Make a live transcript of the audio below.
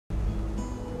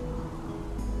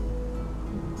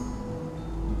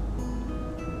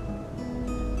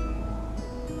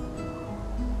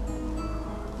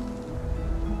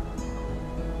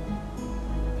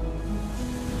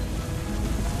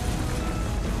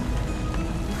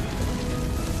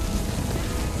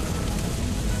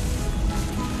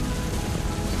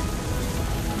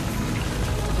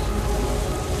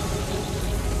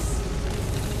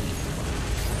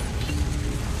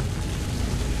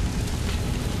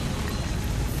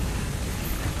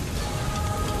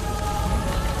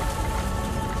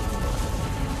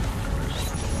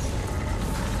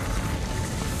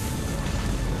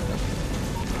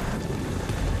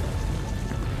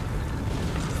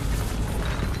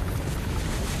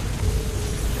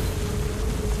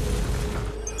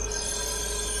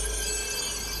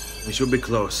We should be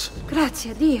close.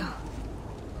 Grazie a Dio.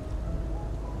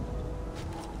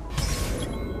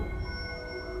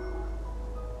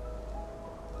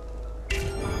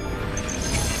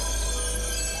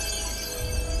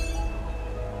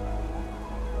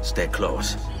 Stay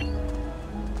close.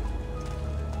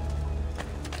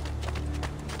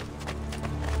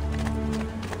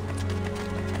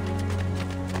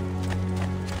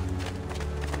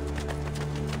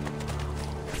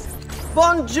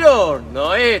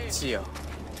 Buongiorno, Ezio.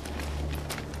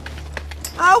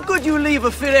 How could you leave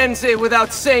a Firenze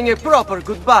without saying a proper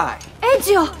goodbye?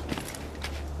 Ezio!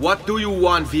 What do you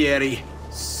want, Vieri?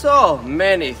 So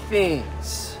many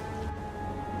things.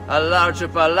 A larger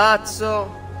palazzo,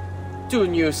 2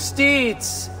 new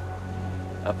steeds,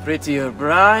 a prettier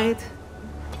bride.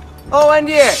 Oh, and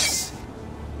yes,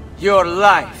 your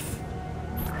life.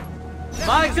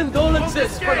 My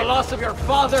condolences for the loss of your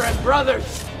father and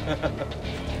brothers.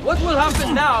 What will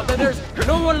happen now that there's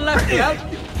no one left to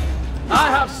help you? I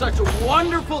have such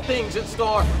wonderful things in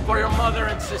store for your mother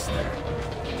and sister.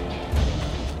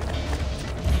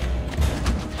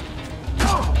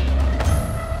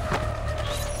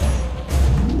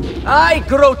 I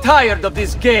grow tired of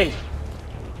this game.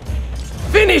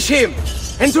 Finish him,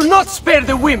 and do not spare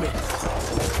the women.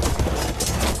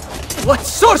 What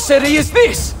sorcery is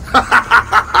this?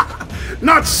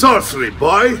 Not sorcery,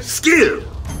 boy. Skill.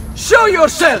 Show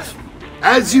yourself!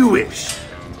 As you wish.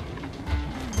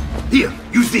 Here,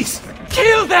 use this.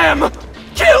 Kill them!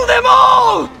 Kill them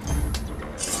all!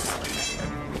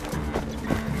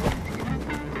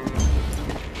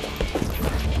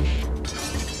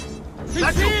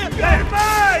 He's here! They're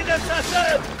mine,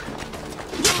 assassin!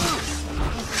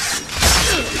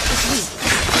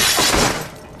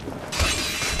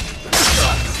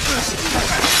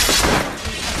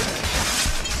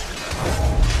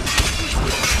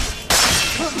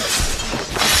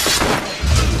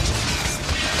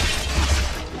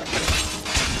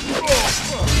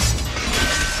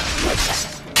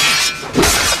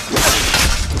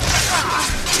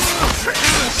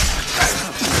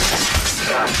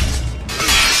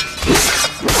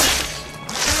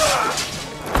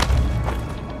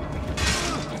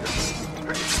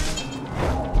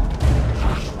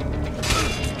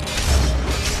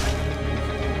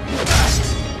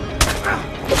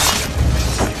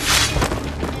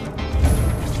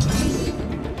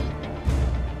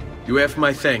 You have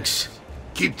my thanks.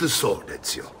 Keep the sword,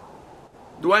 Ezio.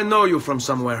 Do I know you from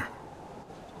somewhere?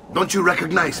 Don't you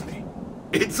recognize me?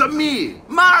 It's a me,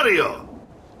 Mario!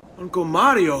 Uncle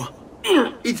Mario?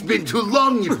 It's been too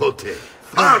long, Nipote.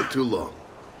 Far too long.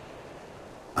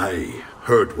 I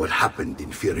heard what happened in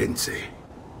Firenze.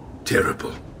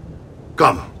 Terrible.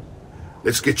 Come,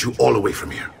 let's get you all away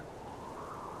from here.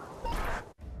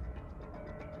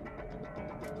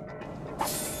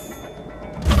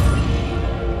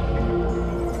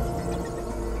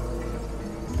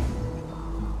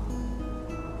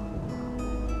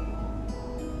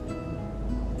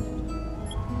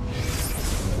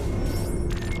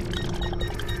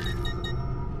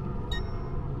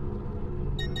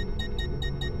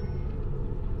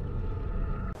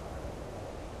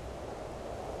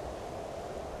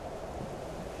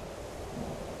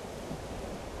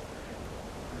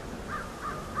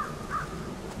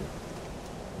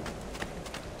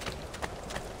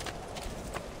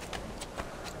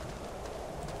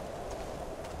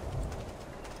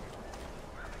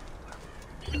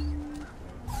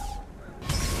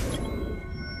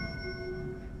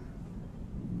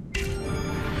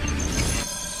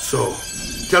 So,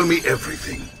 tell me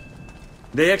everything.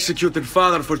 They executed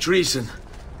father for treason.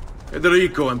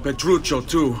 Federico and Petruccio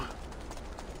too.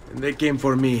 And they came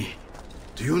for me.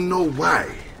 Do you know why?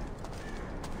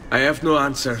 I have no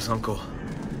answers, Uncle.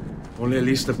 Only a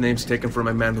list of names taken from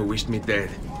a man who wished me dead.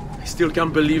 I still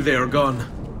can't believe they are gone.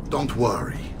 Don't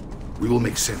worry. We will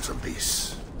make sense of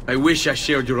this. I wish I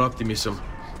shared your optimism.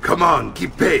 Come on,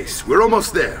 keep pace. We're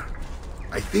almost there.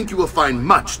 I think you will find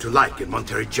much to like in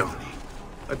Monteriggioni.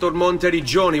 I thought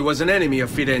Monteriggioni was an enemy of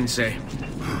Firenze.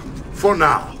 For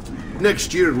now.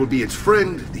 Next year it will be its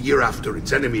friend, the year after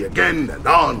its enemy again, and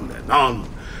on and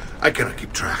on. I cannot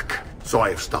keep track, so I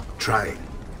have stopped trying.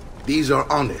 These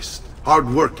are honest,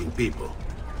 hard-working people.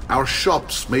 Our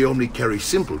shops may only carry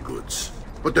simple goods,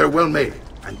 but they're well-made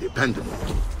and dependable.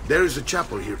 There is a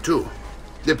chapel here too.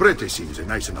 The prete seems a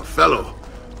nice enough fellow,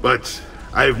 but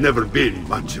I've never been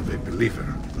much of a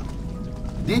believer.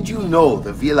 Did you know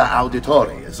the Villa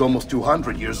Auditore is almost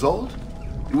 200 years old?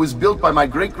 It was built by my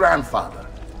great-grandfather,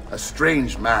 a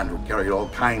strange man who carried all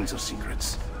kinds of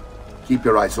secrets. Keep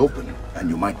your eyes open, and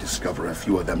you might discover a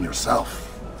few of them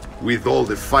yourself. With all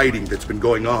the fighting that's been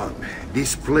going on,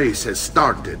 this place has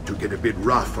started to get a bit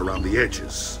rough around the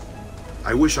edges.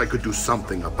 I wish I could do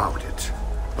something about it,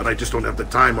 but I just don't have the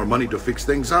time or money to fix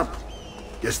things up.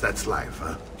 Guess that's life,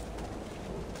 huh?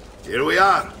 Here we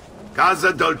are.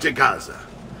 Casa Dolce Casa.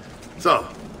 So,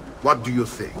 what do you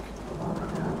think?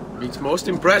 It's most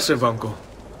impressive, Uncle.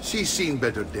 She's seen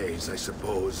better days, I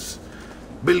suppose.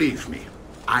 Believe me,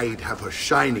 I'd have her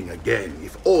shining again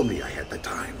if only I had the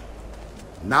time.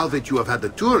 Now that you have had the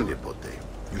tour, Nipote,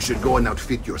 you should go and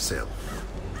outfit yourself.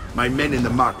 My men in the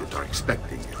market are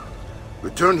expecting you.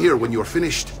 Return here when you're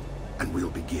finished, and we'll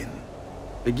begin.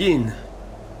 Begin?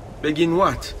 Begin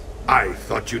what? I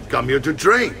thought you'd come here to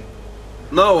train.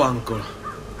 No, Uncle.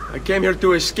 I came here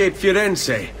to escape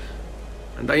Firenze.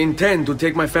 And I intend to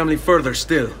take my family further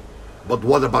still. But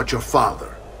what about your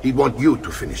father? He'd want you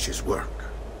to finish his work.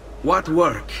 What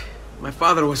work? My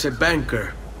father was a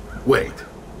banker. Wait,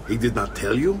 he did not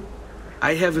tell you?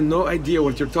 I have no idea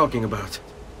what you're talking about.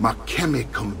 Ma che me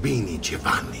combini,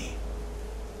 Giovanni?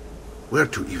 Where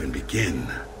to even begin?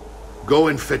 Go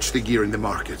and fetch the gear in the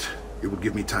market. It will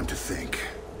give me time to think.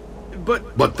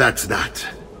 But that's that.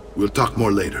 We'll talk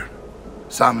more later.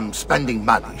 Some spending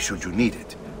money should you need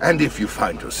it. And if you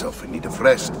find yourself in need of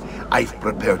rest, I've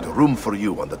prepared a room for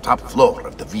you on the top floor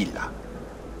of the villa.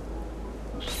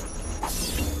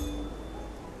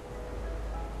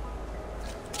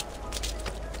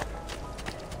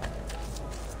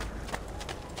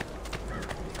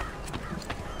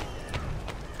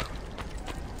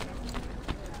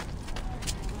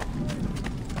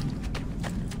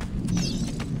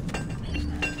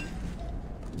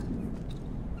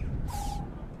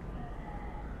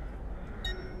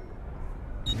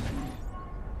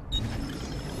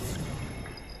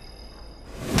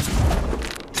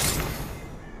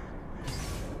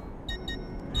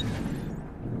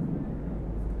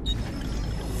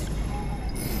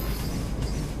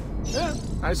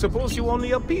 I suppose you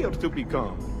only appear to be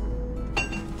calm.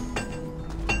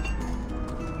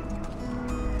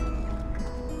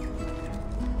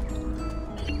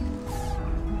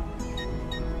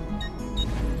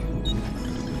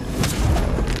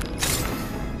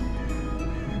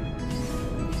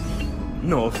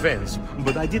 No offense,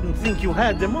 but I didn't think you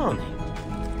had the money.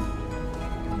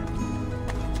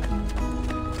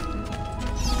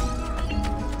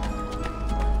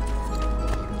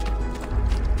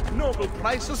 Noble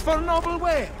prices for noble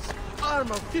wares.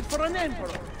 Armor fit for an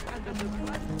emperor.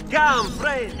 Come,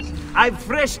 friends. I've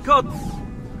fresh cut.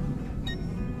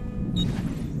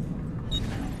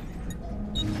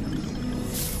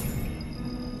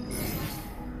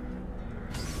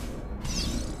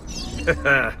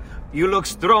 You look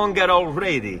stronger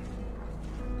already.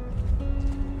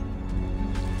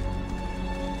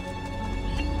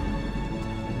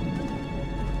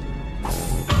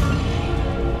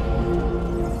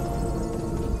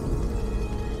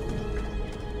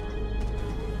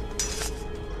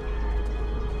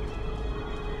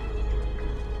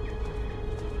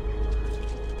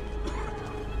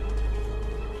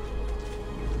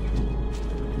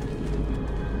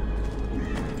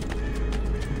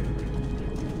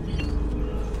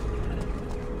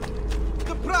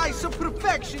 The price of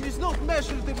perfection is not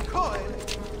measured in coin.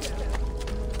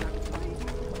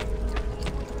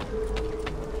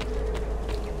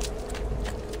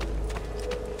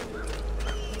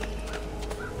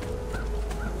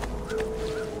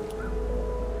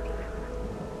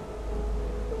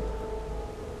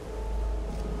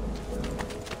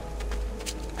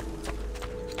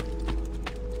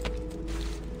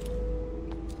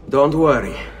 Don't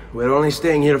worry. We're only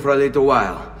staying here for a little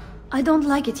while. I don't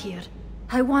like it here.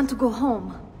 I want to go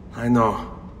home. I know.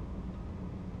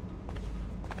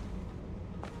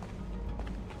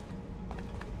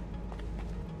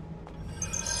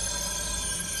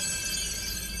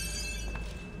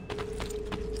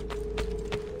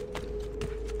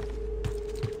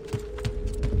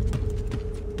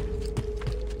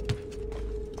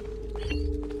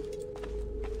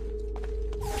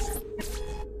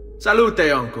 Salute,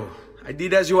 Uncle. I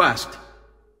did as you asked.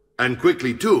 And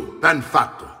quickly too, ben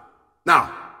fatto.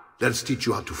 Now, let's teach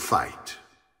you how to fight.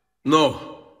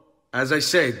 No. As I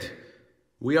said,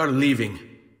 we are leaving.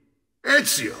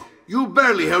 Ezio, you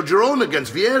barely held your own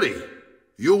against Vieri.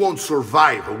 You won't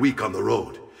survive a week on the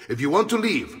road. If you want to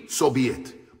leave, so be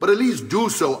it. But at least do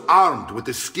so armed with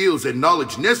the skills and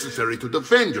knowledge necessary to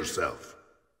defend yourself.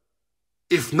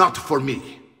 If not for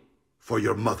me, for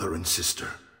your mother and sister.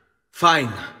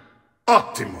 Fine.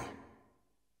 Ottimo.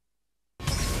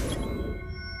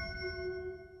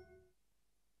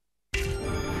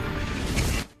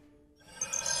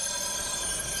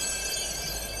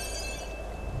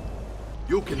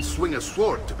 You can swing a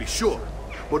sword, to be sure,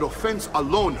 but offense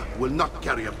alone will not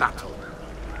carry a battle.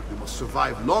 You must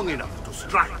survive long enough to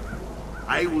strike.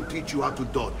 I will teach you how to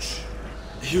dodge.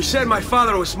 You said my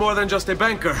father was more than just a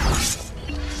banker.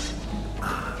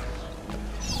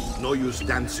 No use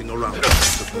dancing around, I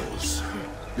suppose.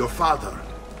 Your father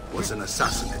was an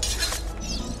assassin, Ezio.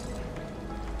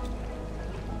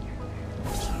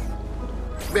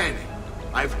 Bene,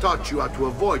 I've taught you how to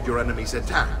avoid your enemy's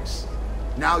attacks.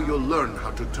 Now you'll learn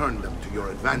how to turn them to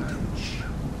your advantage.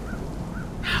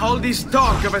 All this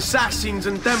talk of assassins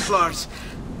and Templars,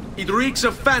 it reeks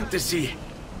of fantasy.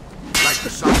 Like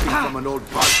something from an old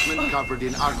parchment covered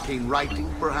in arcane writing,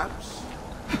 perhaps?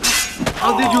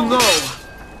 How did you know?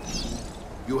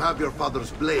 You have your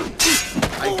father's blade.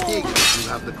 I think you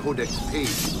have the codex page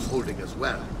he was holding as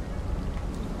well.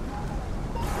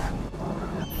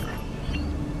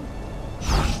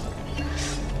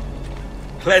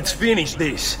 Let's finish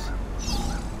this.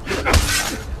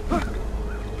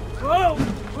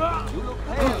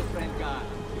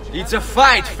 It's a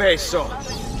fight, Fesso.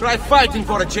 Try fighting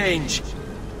for a change.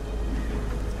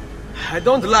 I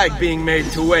don't like being made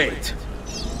to wait.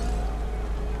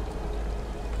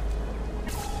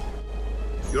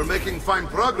 You're making fine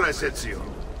progress, Ezio.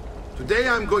 Today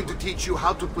I'm going to teach you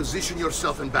how to position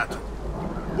yourself in battle.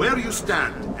 Where you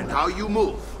stand and how you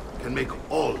move can make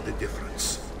all the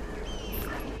difference.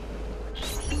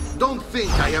 Don't think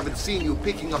I haven't seen you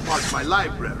picking apart my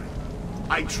library.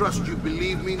 I trust you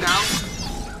believe me now?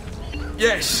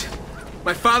 Yes,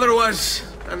 my father was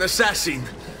an assassin.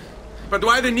 But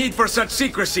why the need for such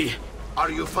secrecy? Are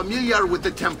you familiar with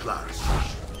the Templars?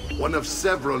 One of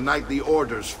several knightly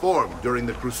orders formed during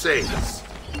the Crusades.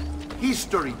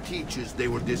 History teaches they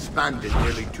were disbanded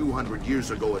nearly 200 years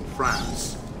ago in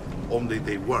France. Only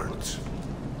they weren't.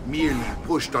 Merely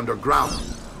pushed underground,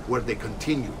 where they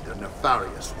continued their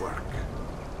nefarious work.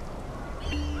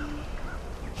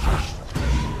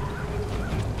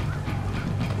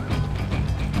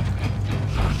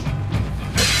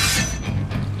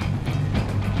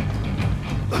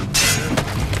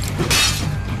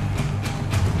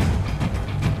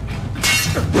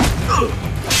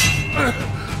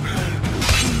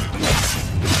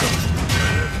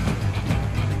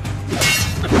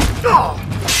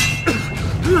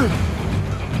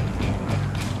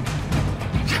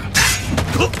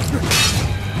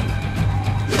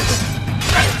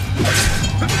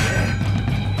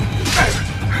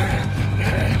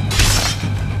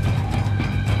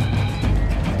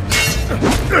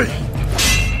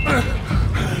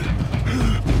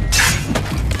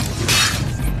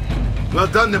 Well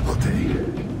done,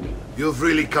 Nipote. You've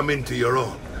really come into your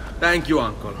own. Thank you,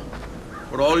 Uncle,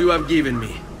 for all you have given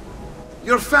me.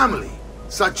 Your family.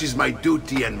 Such is my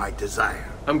duty and my desire.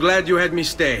 I'm glad you had me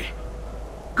stay.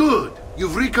 Good.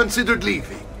 You've reconsidered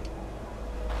leaving.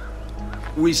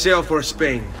 We sail for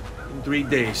Spain in 3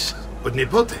 days. But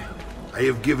Nipote, I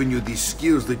have given you these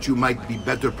skills that you might be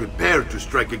better prepared to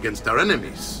strike against our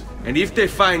enemies. And if they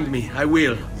find me, I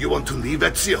will. You want to leave,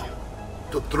 Ezio?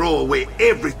 To throw away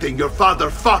everything your father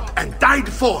fought and died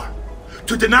for?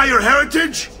 To deny your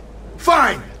heritage?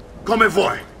 Fine! Come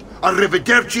vuoi.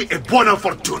 Arrivederci e buona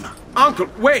fortuna. Uncle,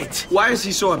 wait! Why is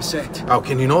he so upset? How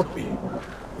can he not be?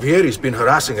 Vieri's been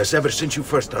harassing us ever since you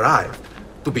first arrived.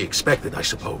 To be expected, I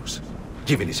suppose,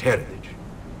 given his heritage.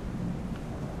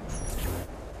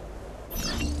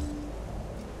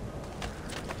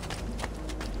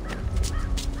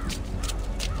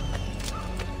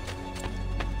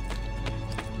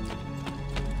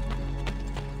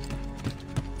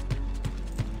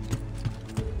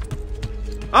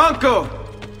 Uncle!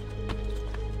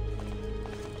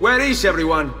 Where is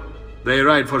everyone? They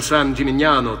ride for San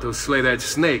Gimignano to slay that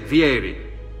snake, Vieri.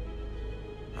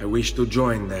 I wish to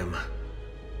join them.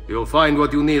 You'll find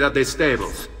what you need at the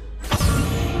stables.